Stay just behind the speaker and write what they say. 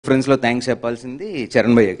ఫ్రెండ్స్లో థ్యాంక్స్ చెప్పాల్సింది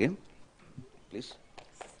చరణ్ భయ్యకి ప్లీజ్.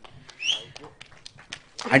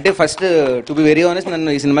 అంటే first to be very honest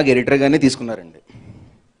నన్ను ఈ సినిమాకి ఎడిటర్గానే తీసుకున్నారండి.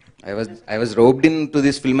 I was robed in to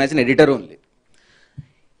this film as an editor only.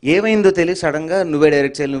 ఏమైందో తెలియదు, సడన్గా నువ్వే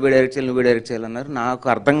డైరెక్ట్ చేయాలన్నారు. నాకు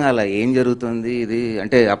అర్థం కాల ఏం జరుగుతుంది ఇది.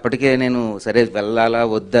 అంటే అప్పటికే నేను సరే వెళ్ళాలా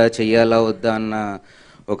వద్దా, చెయ్యాలా వద్దా అన్న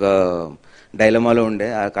ఒక డైలమాలో ఉండే.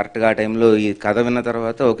 కరెక్ట్గా ఆ టైంలో ఈ కథ విన్న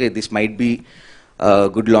తర్వాత okay this might be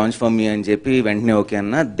good launch for me అని చెప్పి వెంటనే ఓకే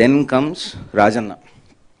అన్న. Then comes Rajanna.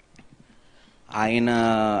 ఆయన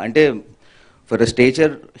అంటే for the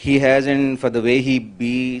stature he has and for the way he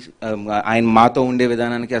be, ఆయన మాతో ఉండే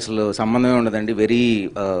విధానానికి అసలు సంబంధమే ఉండదండి. వెరీ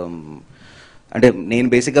అంటే నేను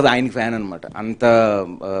బేసిక్గా ఆయనకి ఫ్యాన్ అనమాట, అంత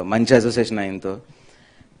మంచి అసోసియేషన్ ఆయనతో.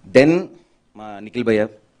 దెన్ మా నిఖిల్ భయ్య,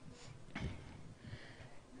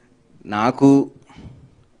 నాకు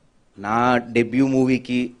నా డెబ్యూ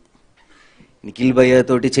మూవీకి నిఖిల్ భయ్య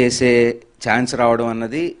తోటి చేసే ఛాన్స్ రావడం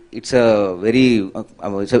అన్నది ఇట్స్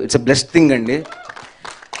అ బ్లెస్డ్ థింగ్ అండి.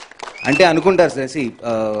 అంటే అనుకుంటారు సార్,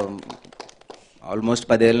 ఆల్మోస్ట్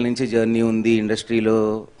 10 ఏళ్ళ నుంచి జర్నీ ఉంది ఇండస్ట్రీలో,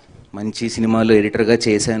 మంచి సినిమాలో ఎడిటర్గా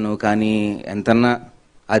చేశాను. కానీ ఎంతన్నా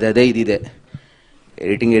అదే ఇదే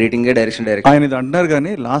ఎడిటింగే డైరెక్షన్. ఆయన ఇది అంటున్నారు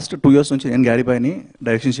కానీ లాస్ట్ 2 years నుంచి నేను గ్యారీ బాయ్ని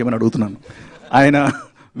డైరెక్షన్ చేయమని అడుగుతున్నాను. ఆయన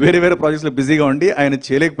వేరే ప్రాజెక్ట్స్లో బిజీగా ఉండి ఆయన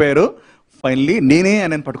చేయలేకపోయారు. ఫైనల్లీ నేనే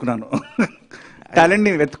ఆయన పట్టుకున్నాను.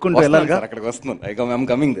 టాలెంట్ని వెతుక్కుంటూ వెళ్ళాలిగా. అక్కడికి వస్తున్నాను, ఐఎమ్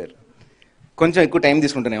కమింగ్ దేర్. కొంచెం ఎక్కువ టైం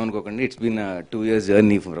తీసుకుంటాను ఏమనుకోకండి. It's been 2 years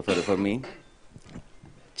journey for me.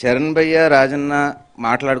 Charan భయ్య రాజన్న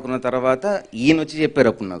మాట్లాడుకున్న తర్వాత ఈయన వచ్చి చెప్పారు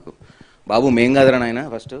అప్పుడు నాకు, బాబు మేం కాదురా నాయన,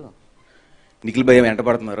 ఫస్ట్ నిఖిల్ భయ్య వెంట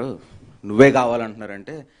పడుతున్నారు, నువ్వే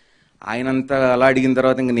కావాలంటున్నారంటే. ఆయనంతా అలా అడిగిన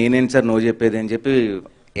తర్వాత ఇంక నేనేం సార్ నో చెప్పేది అని చెప్పి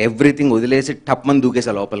ఎవ్రీథింగ్ వదిలేసి టప్మని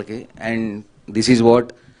దూకేసా లోపలికి. And this is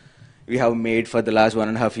what we have made for the last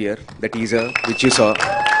 1.5 years, the teaser which you saw.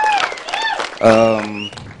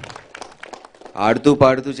 ఆడుతూ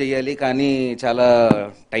పాడుతూ చేయాలి కానీ చాలా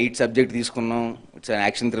టైట్ సబ్జెక్ట్ తీసుకున్నాం. ఇట్స్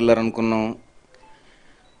యాక్షన్ థ్రిల్లర్ అనుకున్నాం,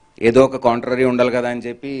 ఏదో ఒక కాంట్రరీ ఉండాలి కదా అని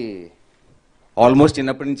చెప్పి ఆల్మోస్ట్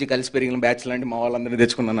చిన్నప్పటి నుంచి కలిసి పెరిగిన బ్యాచ్ లాంటి మా వాళ్ళందరినీ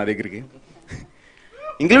తెచ్చుకున్నాను నా దగ్గరికి,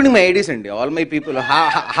 ఇంక్లూడింగ్ మై ఐడీస్ అండి. All my people,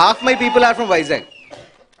 half my people are from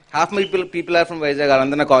Vizag,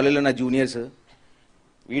 వాళ్ళందరూ నా కాలేజీలో నా జూనియర్స్.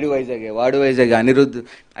 వీడు వైజాగ్, వాడు వైజాగ్, అనిరుద్ధ్.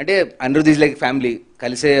 అంటే అనిరుద్ధ్ ఈజ్ లైక్ ఫ్యామిలీ.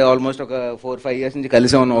 కలిసే ఆల్మోస్ట్ ఒక 4-5 years నుంచి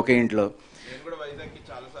కలిసే ఉన్నాం ఒకే ఇంట్లో.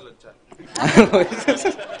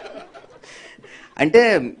 అంటే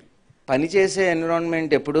పనిచేసే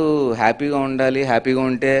ఎన్విరాన్మెంట్ ఎప్పుడు హ్యాపీగా ఉండాలి. హ్యాపీగా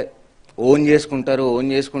ఉంటే ఓన్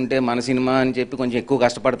చేసుకుంటే మన సినిమా అని చెప్పి కొంచెం ఎక్కువ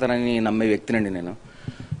కష్టపడతారని నమ్మే వ్యక్తినండి నేను.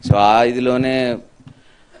 సో ఆ ఇదిలోనే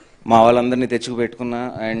మా వాళ్ళందరినీ తెచ్చుకు పెట్టుకున్నా.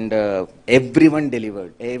 And everyone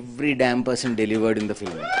delivered, every dam person delivered in the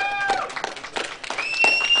film,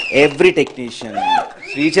 every technician.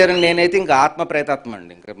 Sricharan నేనైతే ఇంకా ఆత్మ ప్రేతాత్మ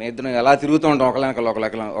అండి. ఇంకా మీ ఇద్దరు ఎలా తిరుగుతూ ఉంటాం ఒకళ్ళెనకలు.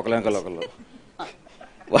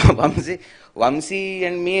 వంశీ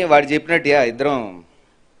అండ్ మీ వాడు చెప్పినట్టు ఇద్దరం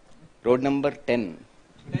రోడ్ నెంబర్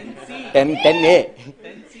 10A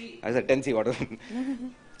అదే సార్ 10C వాడు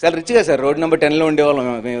చాలా రిచ్గా సార్. రోడ్ నెంబర్ 10లో ఉండేవాళ్ళం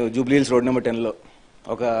మేము, జూబ్లీ హిల్స్ రోడ్ నెంబర్ 10లో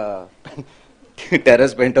ఒక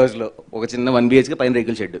టెర్రస్ పెంట్ హౌస్లో ఒక చిన్న 1 BHK పైన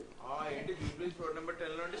రేకుల షెడ్.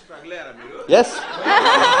 ఎస్,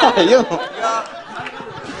 అయ్యో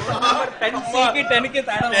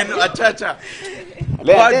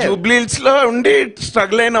జూబ్లీ హిల్స్ లో ఉండి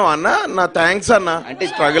స్ట్రగుల్ అయినావు అన్న. నా థ్యాంక్స్ అన్న, అంటే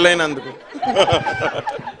స్ట్రగుల్ అయినందుకు.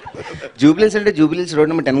 జూబ్లీ హిల్స్ అంటే జూబ్లీ హిల్స్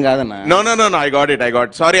రోడ్ నెంబర్ 10 కాదన్న. No I got it.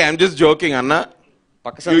 Sorry, I'm just joking అన్న.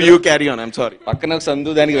 You carry on, I'm sorry. పక్కన ఒక సందు,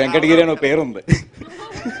 దానికి వెంకటగిరి అని ఒక పేరు ఉంది.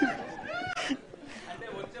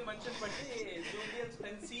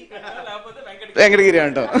 వెంకటగిరి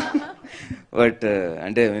అంటాం. బట్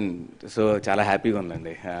అంటే సో చాలా హ్యాపీగా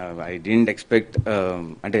ఉందండి. I didn't expect.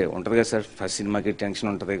 అంటే ఉంటుంది కదా సార్, ఫస్ట్ సినిమాకి టెన్షన్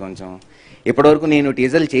ఉంటుంది కొంచెం. ఇప్పటివరకు నేను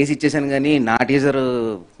టీజర్లు చేసి ఇచ్చేసాను కానీ నా టీజర్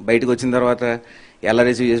బయటకు వచ్చిన తర్వాత ఎలా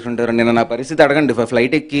రిసీవ్ చేసుకుంటారో నేను నా పరిస్థితి అడగండి.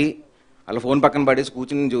 ఫ్లైట్ ఎక్కి అలా ఫోన్ పక్కన పడేసి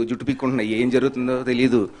కూర్చుని జుట్టు పీక్కుంటున్నా, ఏం జరుగుతుందో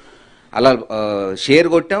తెలీదు. అలా షేర్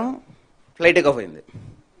కొట్టాం, ఫ్లైట్ టేక్ ఆఫ్ అయింది.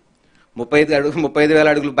 35,000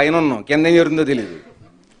 అడుగులు పైన ఉన్నాం, కింద ఏం జరుగుతుందో తెలీదు.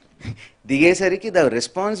 దిగేసరికి the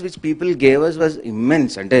response which people gave us was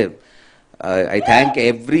immense. అంటే I thank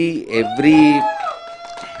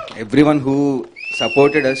everyone who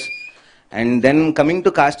supported us. And then coming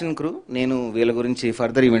to cost and crew, నేను వీళ్ళ గురించి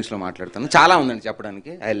ఫర్దర్ ఈవెంట్స్లో మాట్లాడతాను. చాలా ఉందండి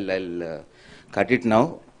చెప్పడానికి. I cut it now.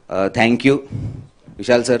 Thank you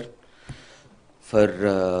Vishal sir for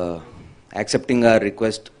accepting hour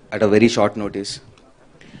request at a very short notice.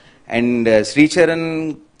 And Sricharan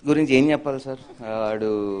గురించి ఏం చెప్పాలి సార్, వాడు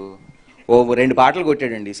 2 పాటలు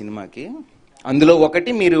కొట్టాడండి ఈ సినిమాకి. అందులో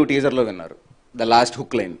ఒకటి మీరు టీజర్లో విన్నారు. ద లాస్ట్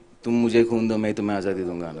హుక్ లైన్, తుమ్ ముజే ఖూన్ దో మై తుమ్మే ఆజాదీ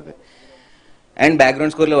దూంగా అన్నది. అండ్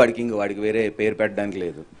బ్యాక్గ్రౌండ్ స్కోర్లో వాడికి వేరే పేరు పెట్టడానికి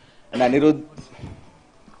లేదు. అండ్ అనిరుద్,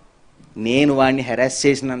 నేను వాడిని హెరాస్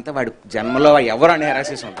చేసినంత వాడి జన్మలో ఎవరు అని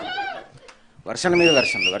హెరాస్ చేసి ఉంటారు. వర్షాల మీద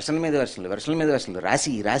వర్షాలు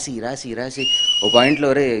రాసి రాసి రాసి రాసి ఓ పాయింట్లో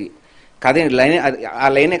రే కథ లైన్, ఆ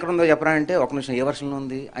లైన్ ఎక్కడ ఉందో చెప్పరా అంటే ఒక నిమిషం ఏ వర్షంలో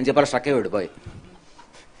ఉంది అని చెప్పాలి, స్ట్రక్ అయ్యాడు బాయ్.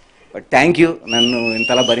 బట్ థ్యాంక్ యూ నన్ను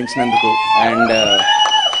ఇంతలా భరించినందుకు. అండ్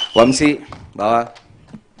వంశీ బావా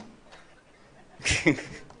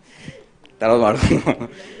తర్వాత వాడుకున్నాం.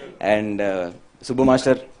 అండ్ సుబ్బు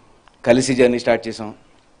మాస్టర్, కలిసి జర్నీ స్టార్ట్ చేసాం.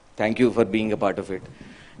 Thank you for being a part of it.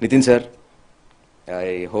 Nitin sir,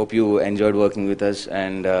 I hope you enjoyed working with us,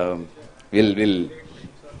 and we'll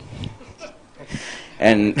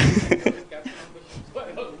and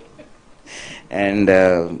and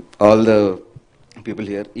all the people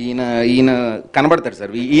here. ఈయన కనబడతారు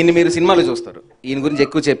sir, ఈయన మీరు సినిమాలో చూస్తారు. ఈయన గురించి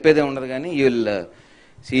ఎక్కువ చెప్పేదే ఉండదు కానీ you will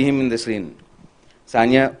see him in the screen.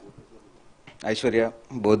 Sania, Aishwarya,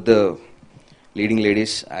 both the leading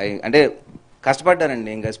ladies. అంటే కష్టపడ్డారండి.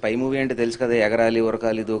 ఇంకా స్పై మూవీ అంటే తెలుసు కదా, ఎగరాలి,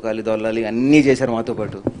 ఉరకాలి, దూకాలి, దొల్లాలి అన్నీ చేశారు మాతో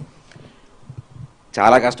పాటు.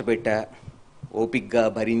 చాలా కష్టపెట్టా, ఓపిక్గా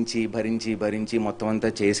భరించి భరించి భరించి మొత్తం అంతా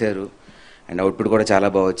చేశారు. అండ్ అవుట్పుట్ కూడా చాలా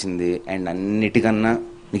బాగా వచ్చింది. అండ్ అన్నిటికన్నా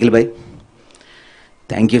నిఖిల్ భాయ్,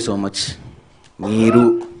 థ్యాంక్ యూ సో మచ్. మీరు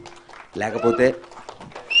లేకపోతే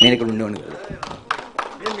నేను ఇక్కడ ఉండేవాడిని కాదు.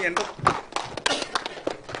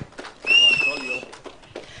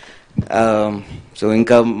 సో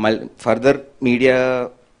ఇంకా ఫర్దర్ మీడియా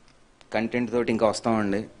కంటెంట్ తోటి ఇంకా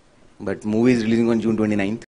వస్తామండి. But movie is releasing on June 29th.